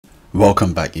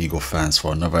Welcome back, Eagle fans,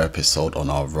 for another episode on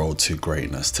our road to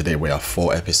greatness. Today we have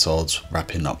 4 episodes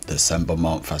wrapping up December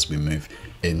month as we move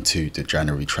into the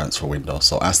January transfer window.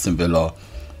 So Aston Villa,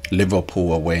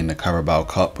 Liverpool away in the Carabao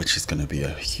Cup, which is going to be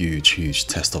a huge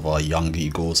test of our young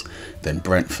Eagles. Then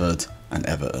Brentford and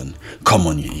Everton. Come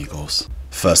on, you Eagles.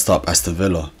 First up, Aston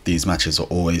Villa. These matches are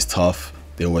always tough.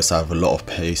 They always have a lot of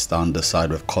pace down the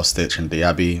side with Kostic and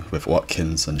Diaby, with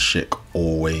Watkins and Schick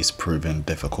always proving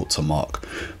difficult to mark.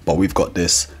 But we've got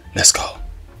this. Let's go.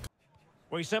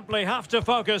 We simply have to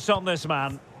focus on this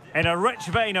man. In a rich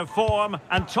vein of form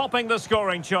and topping the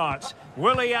scoring charts.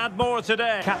 Will he add more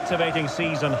today? Captivating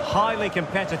season, highly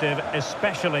competitive,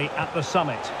 especially at the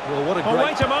summit. Well, what a great... Oh,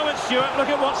 wait a moment, Stuart. Look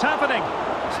at what's happening.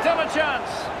 Still a chance.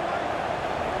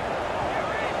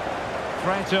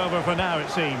 Threat over for now, it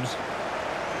seems.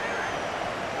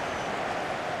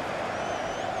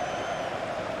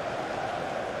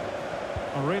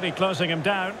 Really closing him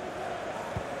down.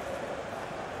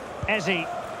 Olise.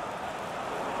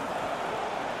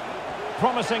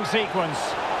 Promising sequence.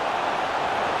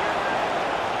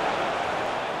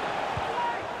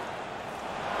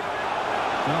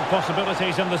 No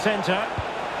possibilities in the centre.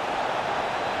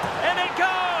 In it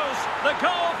goes! The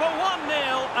goal for 1-0,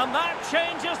 and that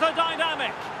changes the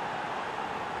dynamic.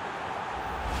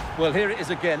 Well, here it is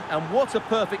again, and what a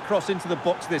perfect cross into the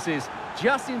box this is.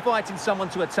 Just inviting someone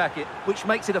to attack it, which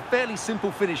makes it a fairly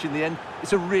simple finish in the end.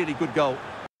 It's a really good goal.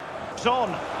 Son.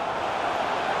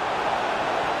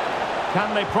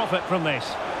 Can they profit from this?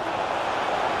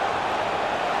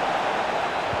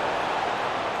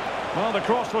 Well, the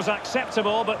cross was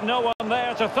acceptable, but no one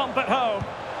there to thump it home.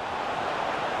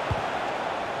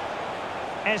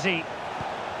 Olise.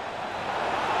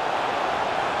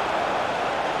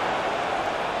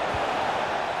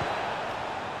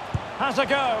 Has a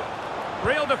go.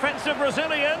 Real defensive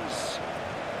resilience.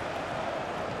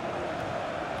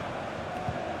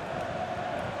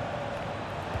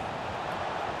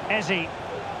 Olise.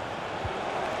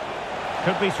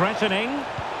 Could be threatening.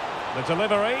 The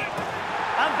delivery.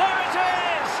 And there it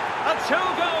is! A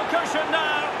 2-goal cushion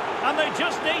now. And they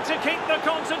just need to keep the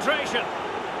concentration.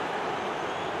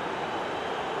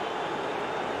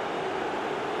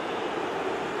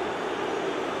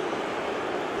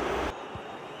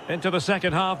 Into the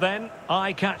second half then.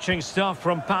 Eye-catching stuff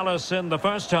from Palace in the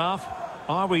first half.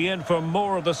 Are we in for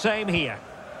more of the same here?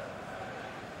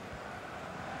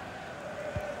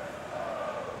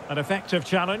 An effective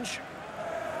challenge.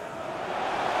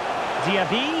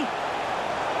 Diaby.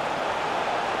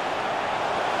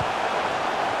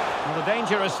 Well, the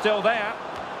danger is still there.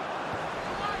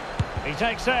 He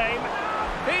takes aim.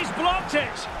 He's blocked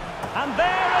it. And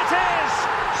there it is.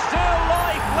 Still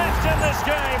life left in this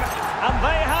game. And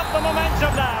they have the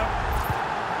momentum now.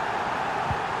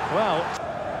 Well.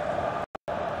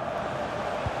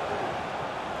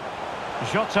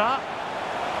 Jota.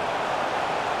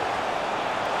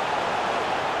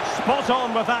 Spot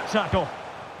on with that tackle.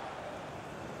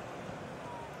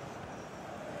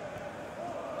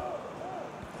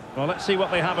 Well, let's see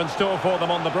what they have in store for them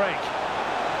on the break.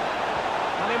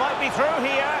 And he might be through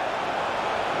here.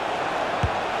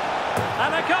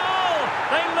 And a goal!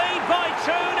 They lead by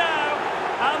 2 now.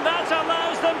 And that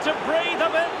allows them to breathe a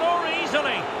bit more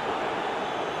easily.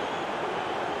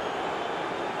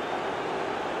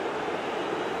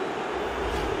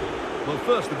 Well,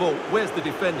 first of all, where's the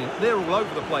defending? They're all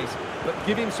over the place. But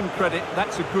give him some credit.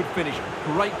 That's a good finish.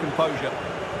 Great composure.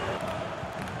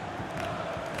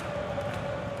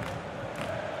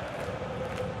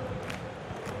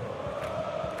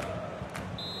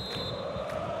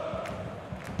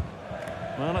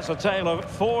 Well, it's a tale of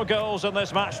 4 goals in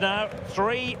this match now.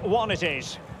 3-1 it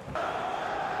is.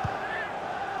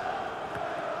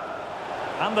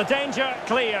 And the danger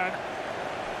cleared.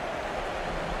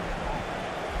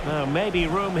 Now, maybe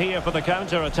room here for the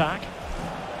counter-attack. Do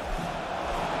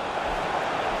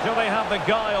they have the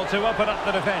guile to open up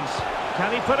the defence?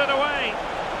 Can he put it away?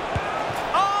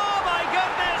 Oh, my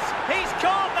goodness! He's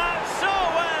caught that so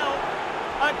well!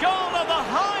 A goal of the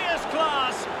highest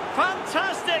class.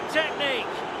 Fantastic technique.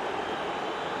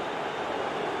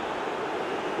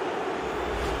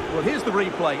 Well, here's the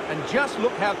replay, and just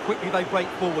look how quickly they break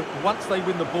forward once they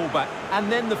win the ball back.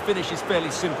 And then the finish is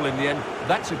fairly simple in the end.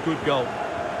 That's a good goal.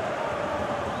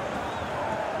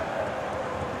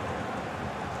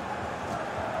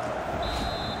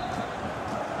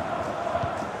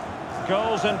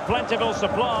 Goals in plentiful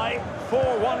supply.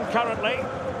 4-1 currently.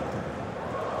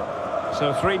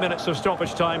 So 3 minutes of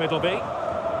stoppage time it'll be.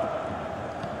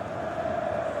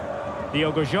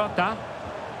 Diogo Jota.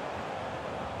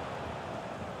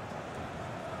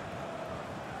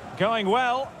 Going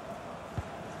well.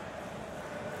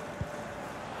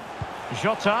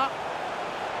 Jota.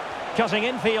 Cutting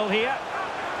infield here.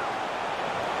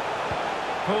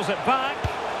 Pulls it back.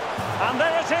 And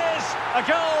there it is, a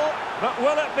goal. But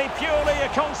will it be purely a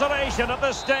consolation at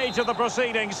this stage of the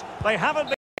proceedings? They haven't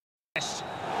been missed.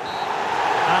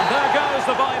 And there goes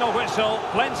the final whistle.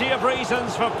 Plenty of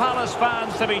reasons for Palace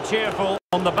fans to be cheerful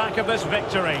on the back of this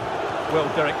victory. Well,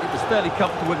 Derek, it was fairly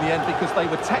comfortable in the end because they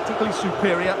were tactically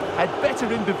superior, had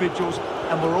better individuals,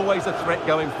 and were always a threat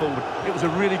going forward. It was a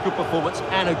really good performance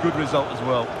and a good result as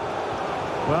well.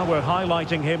 Well, we're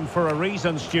highlighting him for a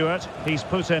reason, Stuart. He's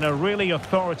put in a really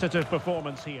authoritative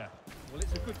performance here.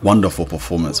 Wonderful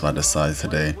performance by the side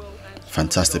today.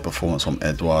 Fantastic performance from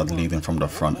Edouard, leading from the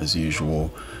front as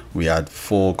usual. We had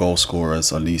 4 goal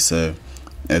scorers, Olise,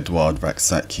 Edouard,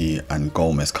 Raksaki and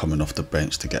Gomez coming off the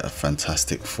bench to get a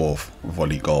fantastic 4th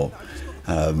volley goal.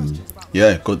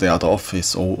 Yeah, good day at the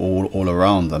office all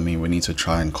around. I mean, we need to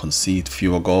try and concede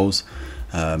fewer goals,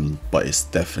 but it's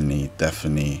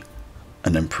definitely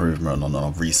an improvement on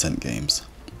our recent games.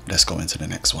 Let's go into the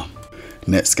next one.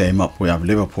 Next game up, we have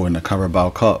Liverpool in the Carabao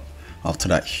Cup after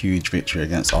that huge victory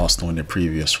against Arsenal in the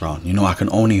previous round. You know, I can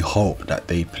only hope that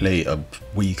they play a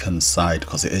weakened side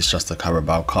because it is just a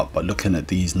Carabao Cup, but looking at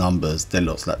these numbers, they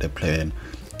look like they're playing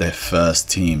their first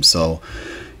team. So,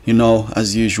 you know,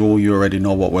 as usual, you already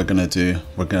know what we're going to do.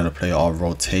 We're going to play our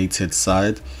rotated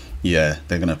side. Yeah,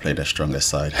 they're going to play their strongest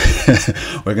side.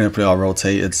 We're going to play our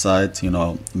rotated side, you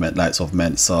know, likes of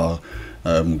Mensah,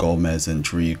 Gomez,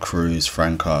 Ndri, Cruz,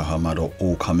 Franca, Hamado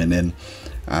all coming in.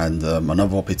 And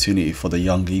another opportunity for the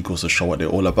young Eagles to show what they're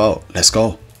all about. Let's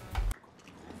go.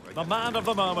 The man of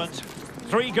the moment.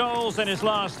 3 goals in his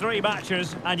last 3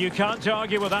 matches, and you can't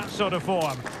argue with that sort of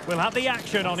form. We'll have the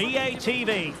action on EA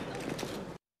TV.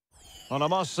 Well, I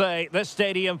must say, this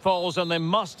stadium falls in the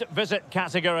must-visit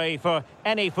category for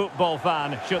any football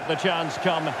fan, should the chance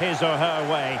come his or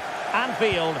her way.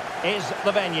 Anfield is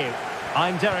the venue.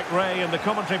 I'm Derek Ray in the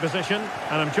commentary position,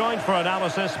 and I'm joined for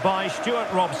analysis by Stuart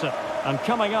Robson. And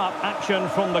coming up, action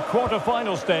from the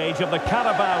quarter-final stage of the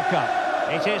Carabao Cup.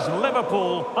 It is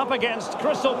Liverpool up against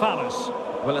Crystal Palace.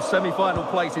 Well, a semi-final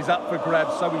place is up for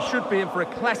grabs, so we should be in for a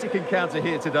classic encounter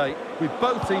here today. With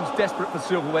both teams desperate for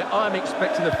silverware, I'm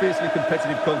expecting a fiercely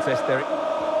competitive contest, Derek.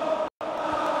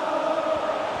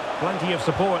 Plenty of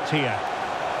support here.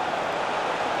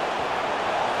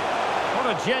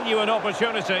 What a genuine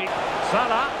opportunity.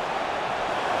 Salah.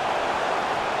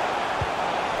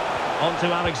 On to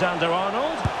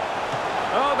Alexander-Arnold.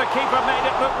 Oh, the keeper made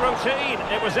it look routine.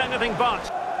 It was anything but.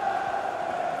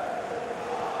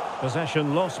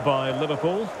 Possession lost by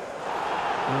Liverpool.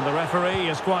 And the referee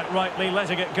is quite rightly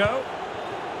letting it go.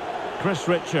 Chris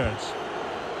Richards.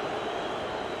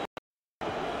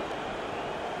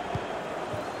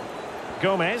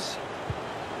 Gomez.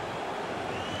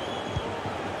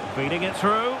 Feeding it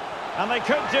through. And they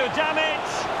could do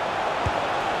damage.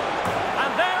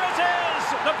 And there it is,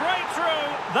 the breakthrough.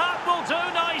 That will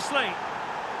do nicely.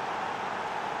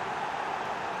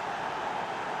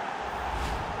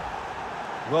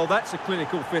 Well, that's a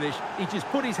clinical finish. He just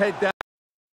put his head down.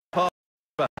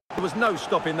 There was no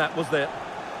stopping that, was there?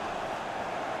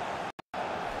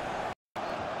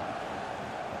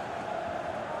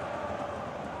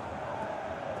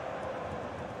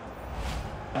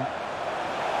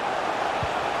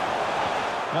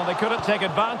 Well, they couldn't take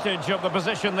advantage of the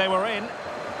position they were in.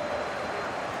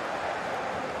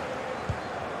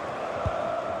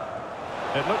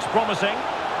 It looks promising.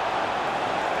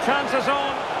 Chances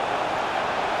on.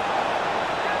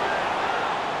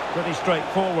 Pretty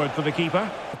straightforward for the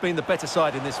keeper. They've been the better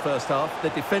side in this first half.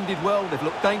 They've defended well, they've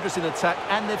looked dangerous in attack,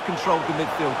 and they've controlled the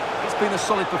midfield. It's been a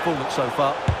solid performance so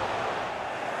far.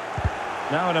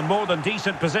 Now in a more than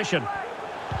decent position.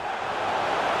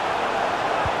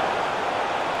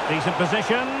 Decent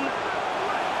position.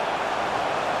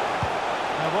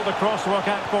 Now will the cross work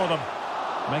out for them?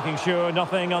 Making sure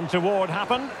nothing untoward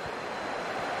happened.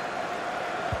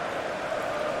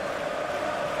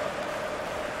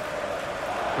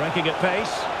 Breaking at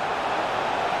pace.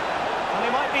 And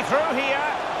he might be through here.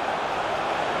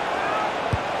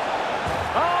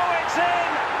 Oh, it's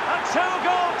in! A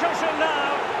 2-goal cushion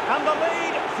now, and the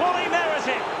lead fully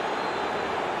merited.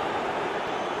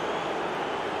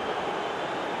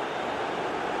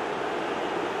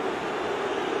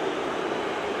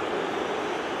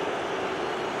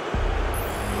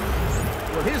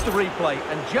 Well, here's the replay,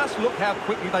 and just look how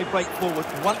quickly they break forward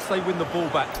once they win the ball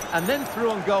back. And then through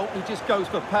on goal, he just goes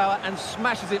for power and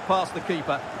smashes it past the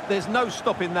keeper. There's no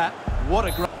stopping that. What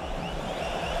a great...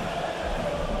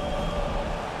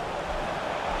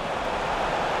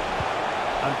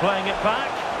 And playing it back.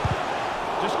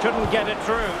 Just couldn't get it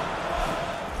through.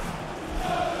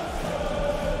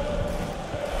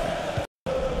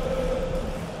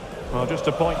 Well, just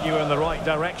to point you in the right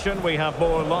direction, we have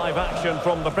more live action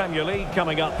from the Premier League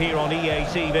coming up here on EA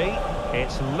TV.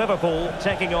 It's Liverpool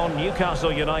taking on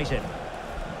Newcastle United.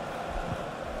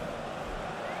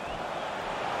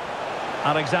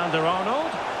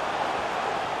 Alexander-Arnold.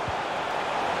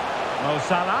 Mo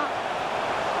Salah.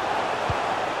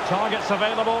 Targets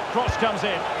available, cross comes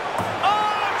in.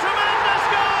 Oh, tremendous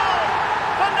goal!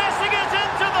 Finessing it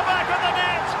into the back of the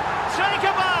net. Take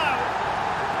a bow.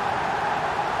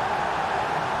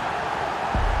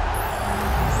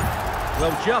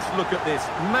 Well, just look at this.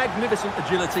 Magnificent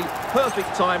agility,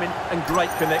 perfect timing and great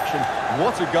connection.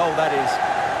 What a goal that is.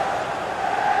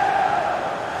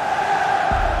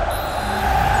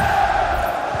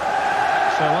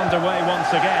 So underway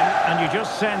once again, and you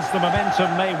just sense the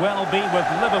momentum may well be with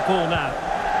Liverpool now.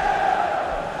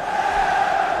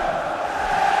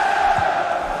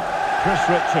 Chris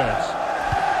Richards.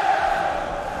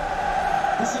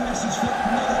 This is a message for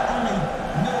Mel Ali.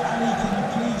 Mel Ali, can you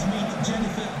please meet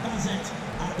Jennifer Bazet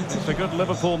at the top? It's a good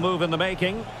Liverpool move in the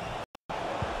making.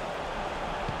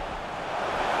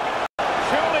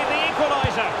 Surely the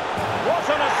equaliser. What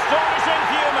an astonishing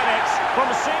few minutes. From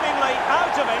seemingly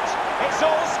out of it, it's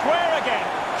all square again.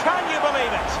 Can you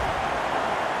believe it?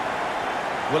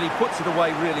 Well, he puts it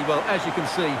away really well, as you can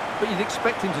see. But you'd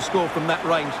expect him to score from that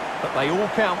range. But they all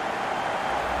count.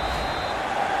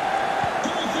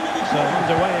 So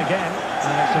underway again,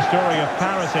 and it's a story of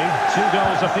parity. 2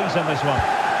 goals apiece in this one.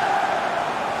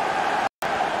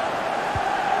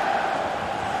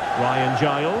 Ryan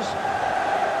Giles.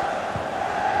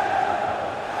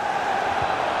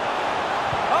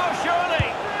 Oh, surely!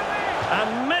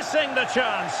 And missing the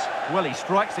chance. Well, he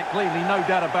strikes it cleanly, no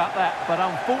doubt about that. But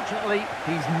unfortunately,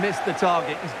 he's missed the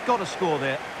target. He's got to score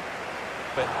there.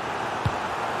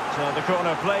 So the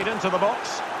corner played into the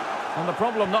box. And the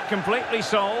problem not completely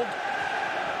solved.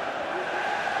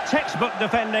 Textbook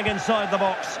defending inside the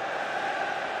box.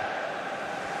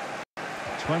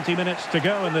 20 minutes to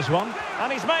go in this one.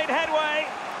 And he's made headway.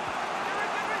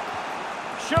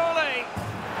 Surely.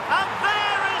 And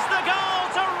there is the goal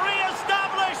to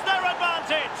re-establish their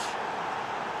advantage.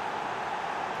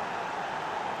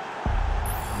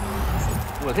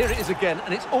 Well, here it is again,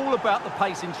 and it's all about the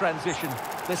pace in transition.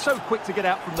 They're so quick to get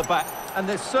out from the back, and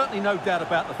there's certainly no doubt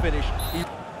about the finish.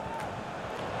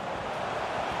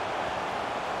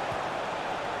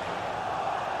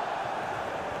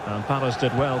 And Palace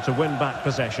did well to win back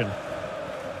possession.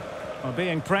 Well,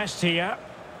 being pressed here.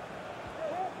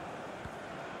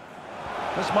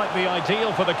 This might be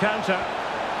ideal for the counter.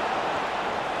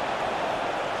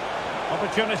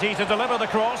 Opportunity to deliver the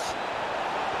cross.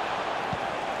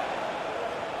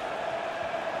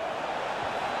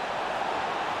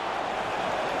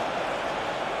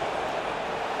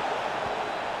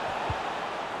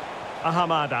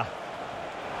 Ahamada.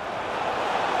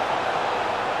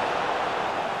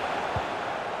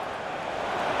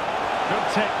 Good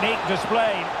technique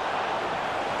displayed.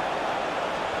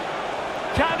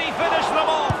 Can he finish them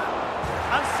off?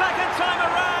 And second time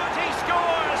around he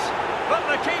scores. But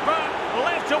the keeper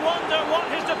left to wonder what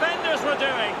his defenders were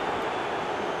doing.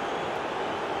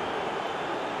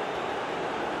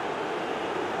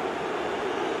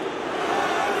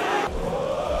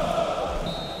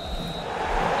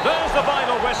 There's the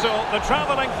final whistle. The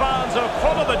travelling fans are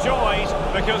full of the joys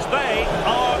because they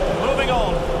are moving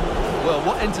on. Well,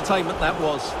 what entertainment that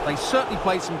was. They certainly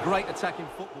played some great attacking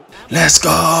football. Let's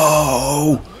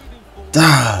go!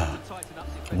 Damn!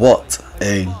 What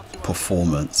a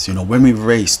performance. You know, when we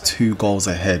raced 2 goals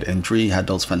ahead, and Dree had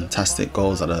those fantastic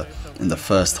goals in the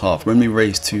first half. When we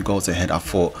raced 2 goals ahead, I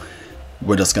thought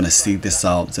we're just going to see this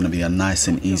out. It's going to be a nice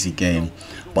and easy game.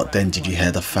 But then did you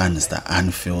hear the fans, the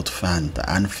Anfield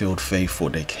faithful,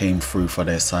 they came through for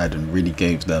their side and really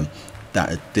gave them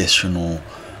that additional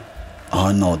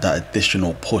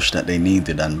push that they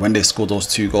needed. And when they scored those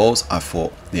 2 goals, I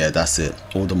thought, yeah, that's it.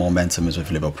 All the momentum is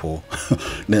with Liverpool.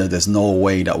 There's no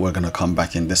way that we're going to come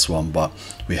back in this one. But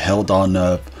we held our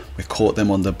nerve. We caught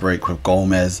them on the break with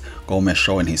Gomez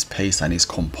showing his pace and his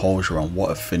composure, and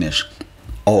what a finish.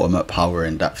 Ultimate power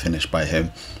in that finish by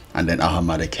him. And then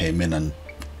Ahamada came in and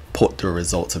put the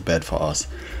result to bed for us.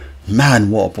 Man,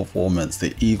 what a performance.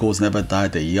 The Eagles never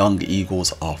died. The young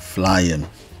Eagles are flying.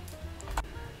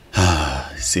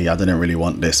 See, I didn't really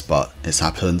want this, but it's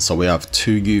happened. So we have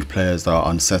 2 youth players that are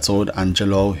unsettled.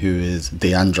 D'Angelo, who is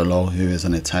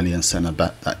an Italian centre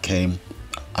back that came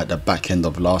at the back end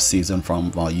of last season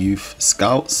from our youth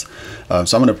scouts. So I'm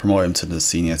going to promote him to the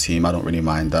senior team. I don't really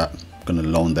mind that. I'm going to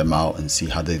loan them out and see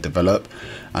how they develop.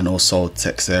 And also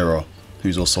Texeira,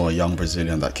 who's also a young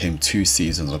Brazilian that came 2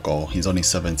 seasons ago. He's only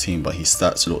 17, but his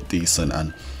stats look decent,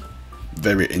 and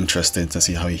very interesting to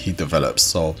see how he develops.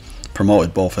 So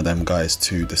promoted both of them guys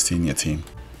to the senior team.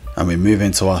 And we move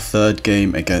into our third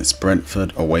game against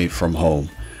Brentford away from home.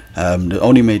 They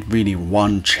only made really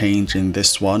one change in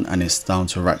this one, and it's down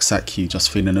to Raksaki just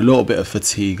feeling a little bit of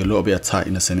fatigue, a little bit of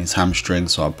tightness in his hamstring.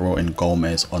 So I brought in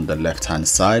Gomez on the left hand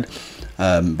side,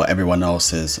 but everyone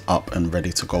else is up and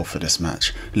ready to go for this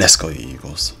match. Let's go, you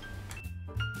Eagles.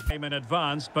 In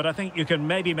advance, but I think you can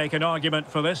maybe make an argument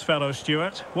for this fellow,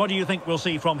 Stuart. What do you think we'll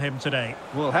see from him today?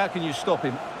 Well, how can you stop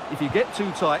him? If you get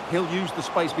too tight, he'll use the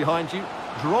space behind you,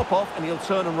 drop off, and he'll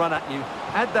turn and run at you.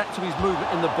 Add that to his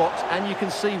movement in the box, and you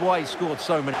can see why he scored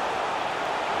so many.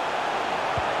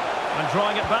 And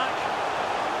drawing it back.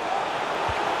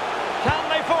 Can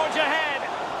they forge ahead?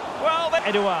 Well,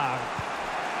 Edouard.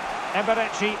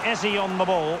 Eberechi Eze on the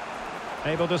ball.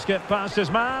 Able to skip past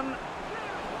his man.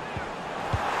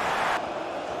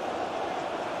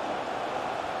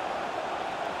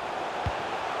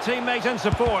 Teammate in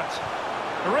support.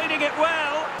 Reading it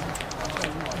well.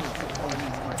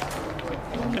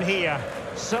 And here,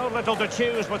 so little to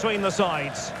choose between the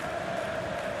sides.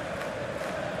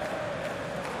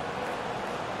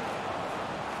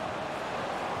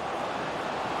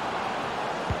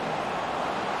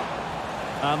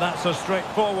 And that's a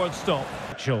straightforward stop.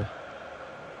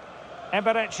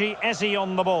 Eberechi Eze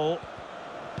on the ball.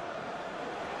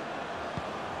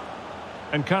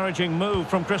 Encouraging move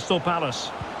from Crystal Palace.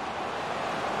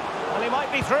 Well, he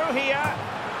might be through here.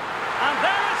 And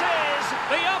there it is,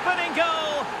 the opening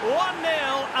goal, 1-0,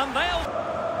 and they'll...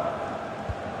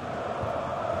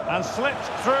 And slipped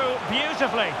through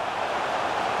beautifully.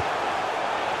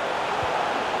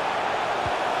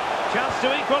 Chance to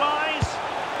equalise.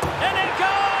 In it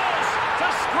goes! To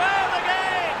square the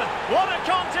game! What a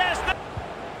contest!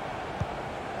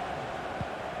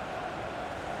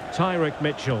 Tyrick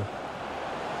Mitchell.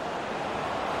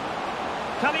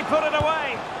 Can he put it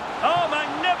away? Oh,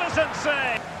 magnificent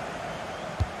save!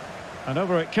 And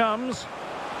over it comes.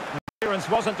 The clearance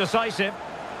wasn't decisive.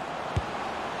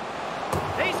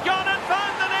 He's gone and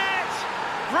found the net!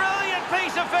 Brilliant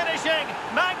piece of finishing!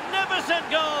 Magnificent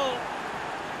goal!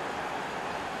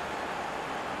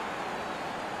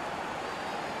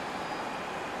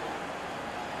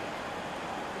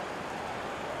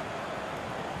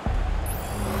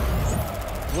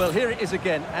 Well, here it is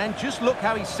again, and just look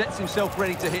how he sets himself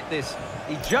ready to hit this.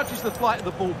 He judges the flight of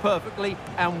the ball perfectly,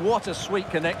 and what a sweet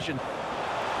connection.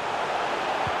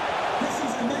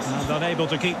 And unable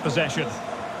to keep possession.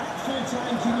 At full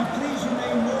time, can you please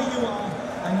remain where you are,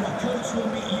 and your coach will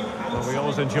meet you outside. Well, we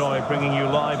always enjoy bringing you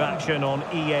live action on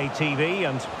EA TV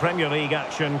and Premier League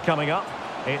action coming up.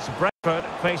 It's Brentford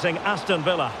facing Aston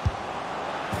Villa.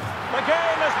 The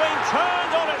game has been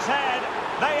turned on its head.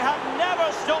 They have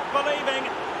never stopped believing,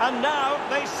 and now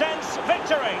they sense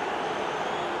victory.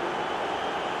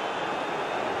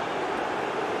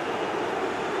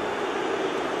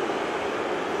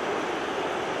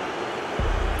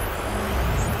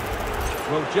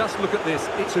 Well, just look at this.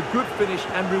 It's a good finish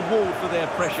and reward for their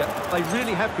pressure. They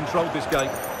really have controlled this game.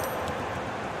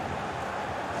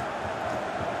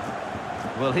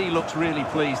 Well, he looks really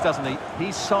pleased, doesn't he?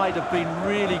 His side have been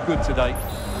really good today.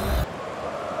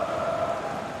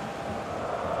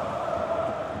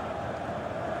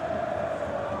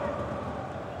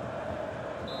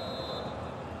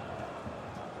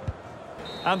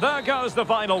 And there goes the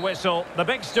final whistle. The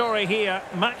big story here,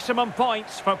 maximum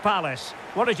points for Palace.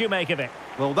 What did you make of it?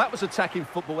 Well, that was attacking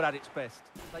football at its best.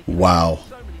 Wow.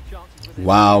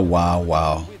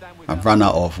 Wow. I've run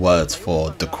out of words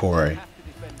for Decore.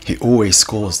 He always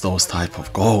scores those type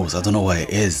of goals. I don't know what it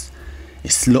is.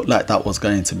 It looked like that was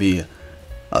going to be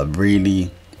a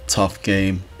really tough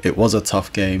game. It was a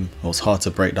tough game. It was hard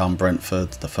to break down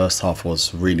Brentford. The first half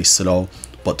was really slow,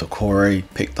 but Decore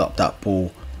picked up that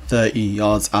ball 30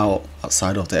 yards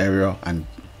outside of the area and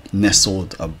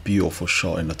nestled a beautiful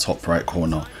shot in the top right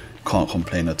corner. Can't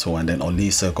complain at all. And then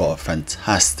Olise got a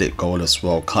fantastic goal as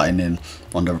well, cutting in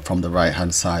from the right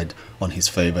hand side on his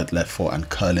favoured left foot and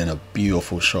curling a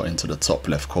beautiful shot into the top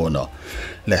left corner.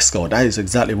 Let's go. That is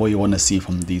exactly what you want to see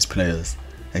from these players.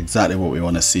 Exactly what we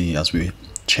want to see as we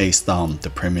chase down the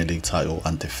Premier League title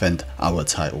and defend our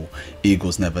title.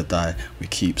 Eagles never die. We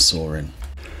keep soaring.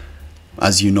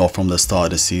 As you know, from the start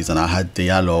of the season, I had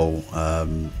Diallo.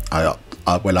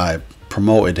 I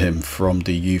promoted him from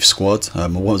the youth squad. I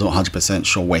wasn't 100%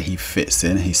 sure where he fits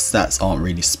in. His stats aren't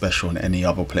really special in any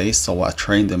other place, so I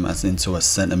trained him as into a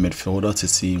centre midfielder to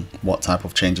see what type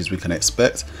of changes we can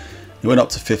expect. He went up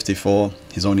to 54.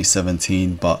 He's only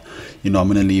 17, but you know, I'm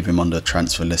going to leave him on the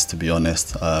transfer list, to be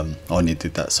honest. I only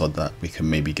did that so that we can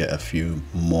maybe get a few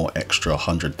more extra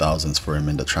 100,000s for him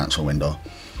in the transfer window.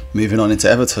 Moving on into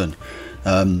Everton.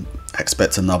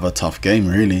 Expect another tough game,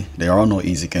 really. There are no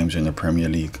easy games in the Premier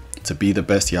League. To be the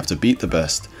best, you have to beat the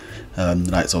best. The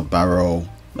likes of Barrow,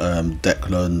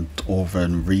 Declan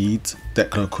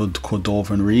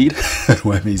Cordova Reed,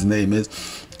 whatever his name is.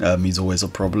 He's always a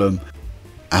problem.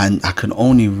 And I can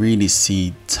only really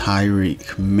see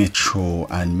Tyreek Mitchell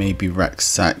and maybe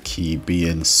Raksaki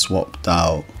being swapped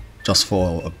out just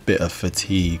for a bit of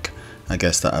fatigue, I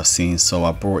guess, that I've seen. So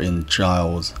I brought in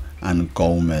Giles and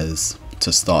Gomez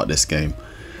to start this game.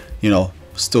 You know,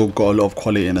 still got a lot of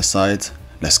quality in the side.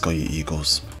 Let's go, you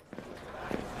Eagles.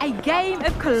 A game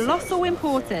of colossal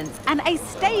importance and a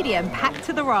stadium packed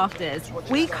to the rafters.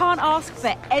 We can't ask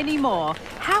for any more.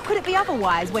 How could it be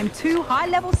otherwise when two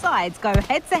high-level sides go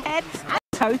head-to-head and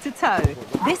toe-to-toe?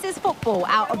 This is football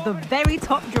out of the very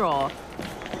top drawer.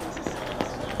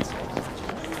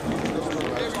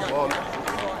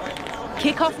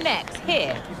 Kick-off next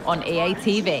here on EA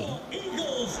TV.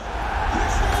 Eagles.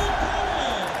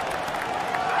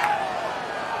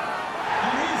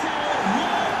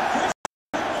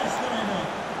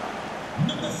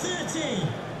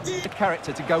 The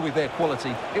character to go with their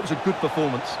quality. It was a good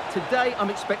performance. Today, I'm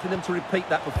expecting them to repeat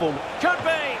that performance. Could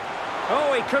be.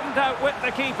 Oh, he couldn't outwit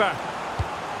the keeper.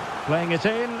 Playing it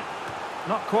in.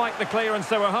 Not quite the clearance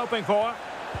they were hoping for.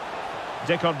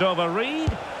 De Cordova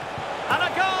Reed. And a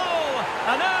goal!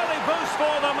 An early boost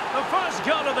for them. The first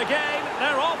goal of the game.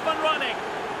 They're off and running.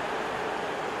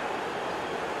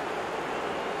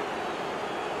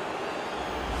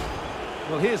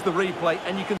 Well, here's the replay,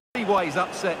 and you can see why he's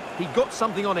upset. He got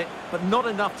something on it, but not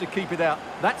enough to keep it out.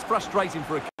 That's frustrating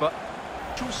for a keeper.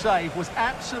 The save was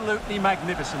absolutely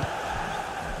magnificent.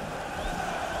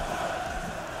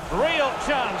 Real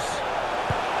chance.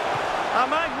 A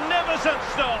magnificent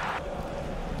stop.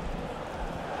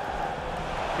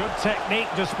 Good technique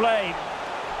displayed.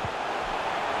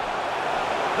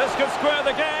 This could square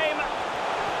the game.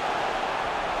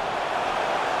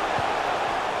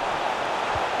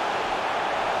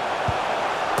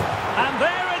 And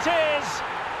there it is.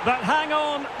 But hang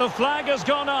on, the flag has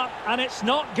gone up and it's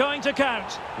not going to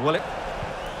count. Well, He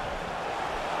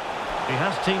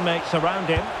has teammates around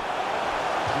him.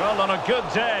 Well, on a good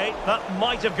day, that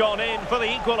might have gone in for the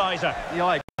equaliser.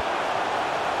 yeah,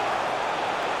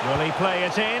 Will he play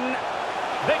it in?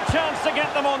 Big chance to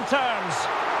get them on terms.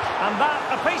 And that,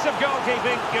 a piece of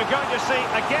goalkeeping you're going to see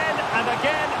again and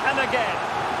again and again.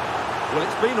 well,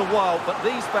 it's been a while, but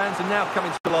these fans are now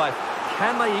coming to life.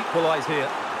 Can they equalise here?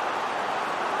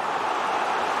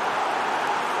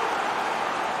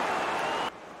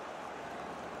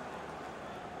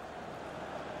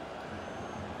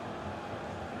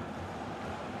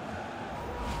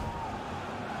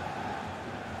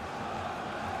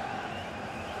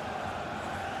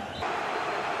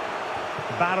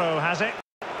 Barrow has it.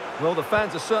 Well, the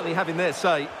fans are certainly having their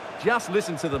say. Just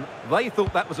listen to them. They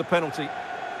thought that was a penalty.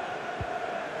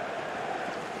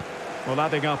 Well,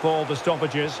 adding up all the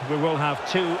stoppages, we will have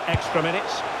 2 extra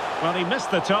minutes. Well, he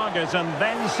missed the target and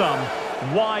then some.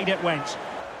 Wide it went.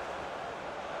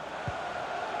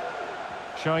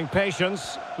 Showing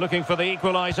patience, looking for the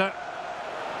equaliser.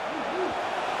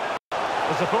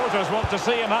 The supporters want to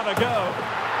see him have a go.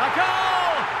 A goal!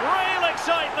 Real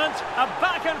excitement, a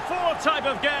back and forth type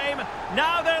of game.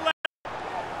 Now they're left.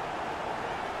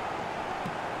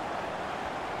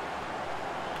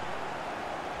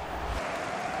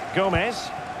 Gomez.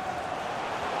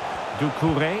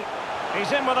 Doucouré.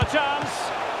 He's in with a chance.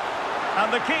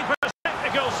 And the keeper's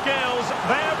technical skills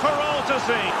there for all to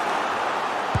see.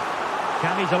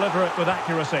 Can he deliver it with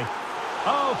accuracy?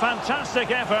 Oh,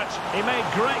 fantastic effort. He made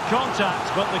great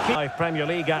contact, but the live Premier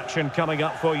League action coming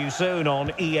up for you soon on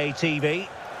EA TV.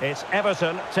 It's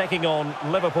Everton taking on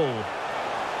Liverpool.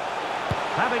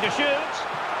 Happy to shoot.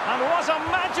 And what a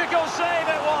magical save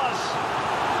it was.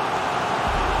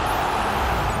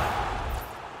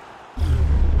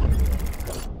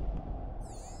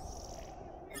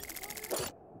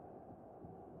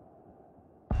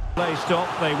 Play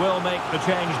stop. They will make the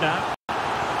change now.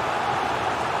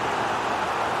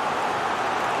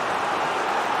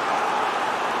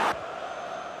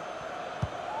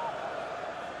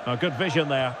 A good vision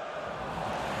there.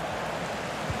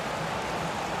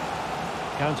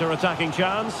 Counter-attacking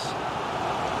chance.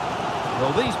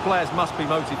 Well, these players must be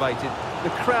motivated. The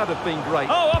crowd have been great.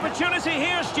 Oh, opportunity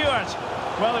here, Stuart.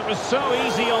 Well, it was so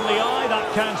easy on the eye,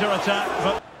 that counter-attack,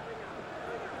 but...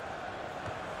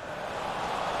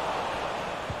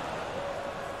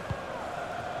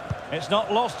 It's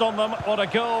not lost on them what a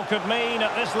goal could mean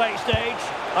at this late stage.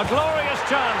 A glorious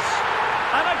chance.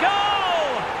 And a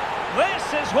goal! This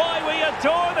is why we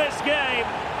adore this game.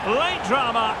 Late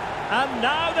drama, and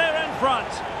now they're in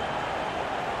front.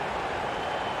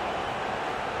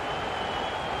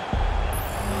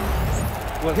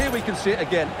 Well, here we can see it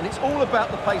again, and it's all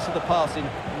about the pace of the passing.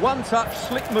 One touch,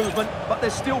 slick movement, but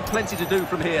there's still plenty to do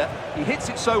from here. He hits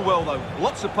it so well, though.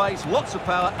 Lots of pace, lots of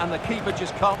power, and the keeper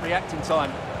just can't react in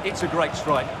time. It's a great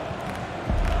strike.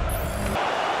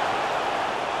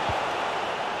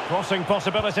 Crossing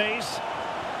possibilities.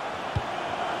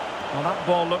 Well, that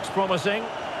ball looks promising.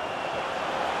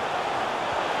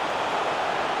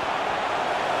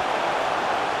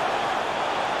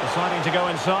 Deciding to go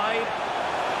inside.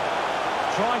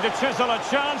 Trying to chisel a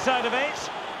chance out of it.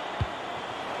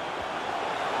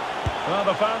 Well,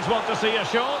 the fans want to see a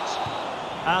shot.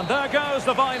 And there goes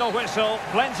the final whistle.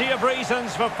 Plenty of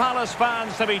reasons for Palace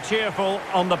fans to be cheerful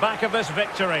on the back of this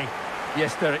victory.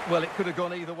 Yes, Derek. Well, it could have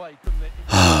gone either way, couldn't it?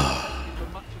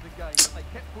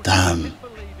 Damn.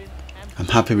 I'm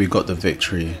happy we got the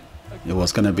victory. It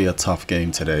was going to be a tough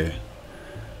game today.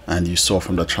 And you saw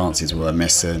from the chances we were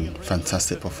missing.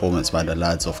 Fantastic performance by the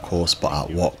lads, of course, but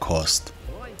at what cost?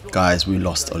 Guys, we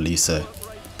lost Olise.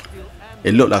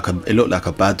 It looked like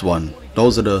a bad one.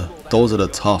 Those are the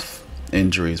tough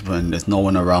injuries when there's no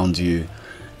one around you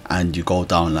and you go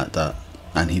down like that.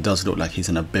 And he does look like he's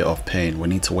in a bit of pain. We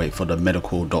need to wait for the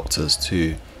medical doctors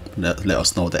to let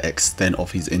us know the extent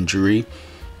of his injury,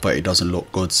 but it doesn't look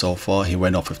good so far. He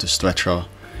went off with the stretcher.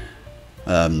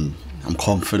 I'm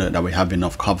confident that we have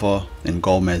enough cover in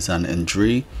Gomez and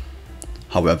Ndri.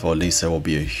 However, Olise will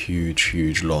be a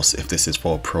huge loss if this is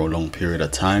for a prolonged period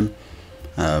of time.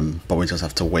 But we just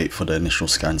have to wait for the initial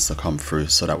scans to come through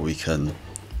so that we can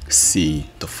see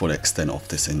the full extent of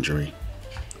this injury.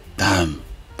 Damn,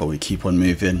 but we keep on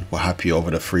moving. We're happy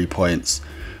over the 3 points.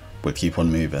 We keep on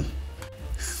moving.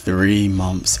 3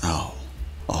 months out.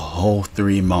 A whole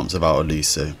 3 months without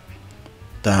Olise.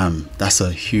 Damn, that's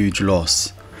a huge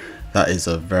loss. That is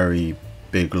a very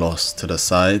big loss to the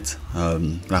side.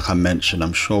 Like I mentioned,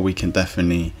 I'm sure we can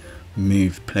definitely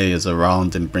move players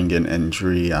around and bring in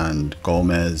Ndri and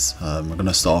Gomez. We're going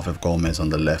to start off with Gomez on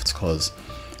the left because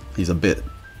he's a bit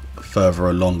further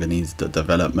along in his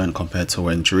development compared to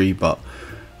Ndri. But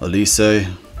Olise,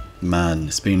 man,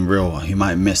 it's been real. He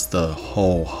might miss the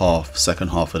whole second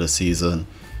half of the season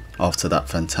after that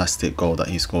fantastic goal that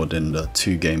he scored in the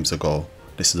 2 games ago.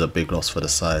 This is a big loss for the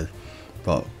side,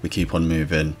 but we keep on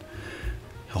moving.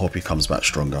 I hope he comes back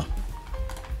stronger.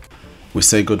 We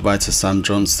say goodbye to Sam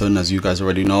Johnstone. As you guys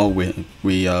already know, we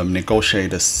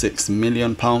negotiated a £6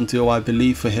 million deal, I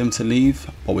believe, for him to leave.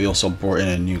 But we also brought in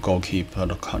a new goalkeeper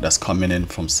that's coming in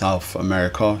from South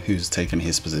America, who's taken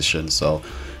his position. So,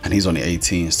 and he's only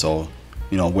 18, so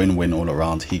you know, win-win all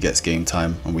around. He gets game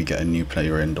time, and we get a new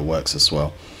player in the works as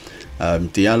well.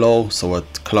 Diallo, so a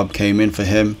club came in for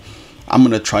him. I'm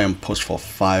gonna try and push for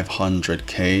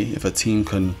 500k. If a team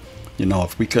can, you know,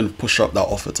 if we can push up that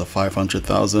offer to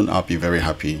 500,000, I'll be very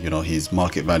happy. You know, his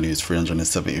market value is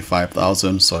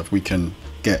 375,000. So if we can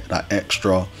get that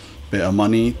extra bit of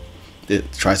money,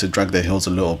 it tries to drag their heels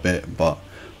a little bit, but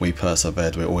we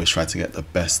persevered. We always try to get the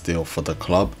best deal for the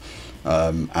club.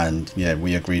 And yeah,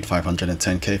 we agreed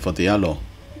 510k for Diallo.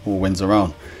 All wins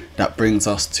around. That brings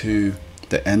us to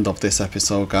the end of this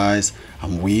episode, guys,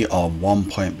 and we are 1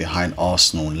 point behind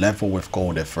Arsenal, level with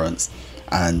goal difference.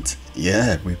 And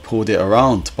yeah, we pulled it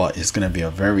around, but it's going to be a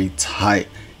very tight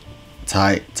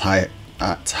end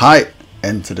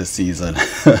to the season.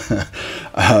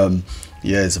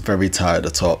 Yeah, it's very tight at the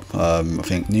top. I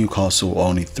think Newcastle are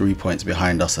only 3 points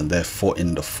behind us, and they're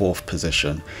in the 4th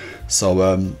position.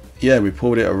 So yeah, we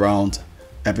pulled it around.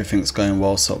 Everything's going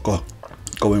well so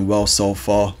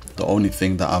far. The only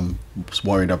thing that I'm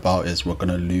worried about is we're going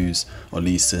to lose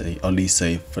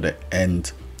Olise for the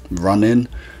end running,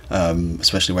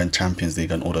 especially when Champions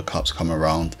League and all the cups come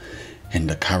around. In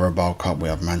the Carabao Cup, we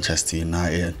have Manchester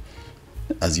United.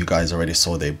 As you guys already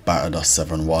saw, they battered us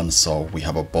 7-1, so we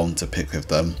have a bone to pick with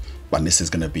them. But this is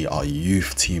going to be our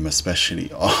youth team especially.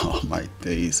 Oh my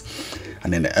days.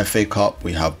 And in the FA Cup,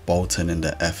 we have Bolton in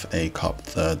the FA Cup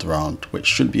 3rd round, which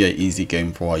should be an easy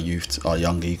game for our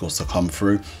young Eagles to come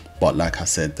through. But like I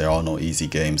said, there are no easy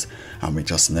games, and we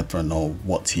just never know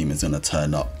what team is going to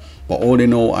turn up. But all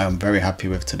in all, I am very happy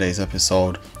with today's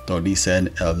episode. The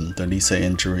Olise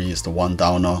injury is the one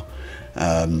downer.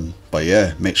 But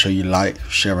yeah, make sure you like,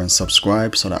 share and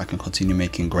subscribe so that I can continue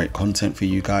making great content for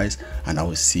you guys, and I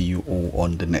will see you all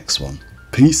on the next one.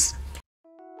 Peace.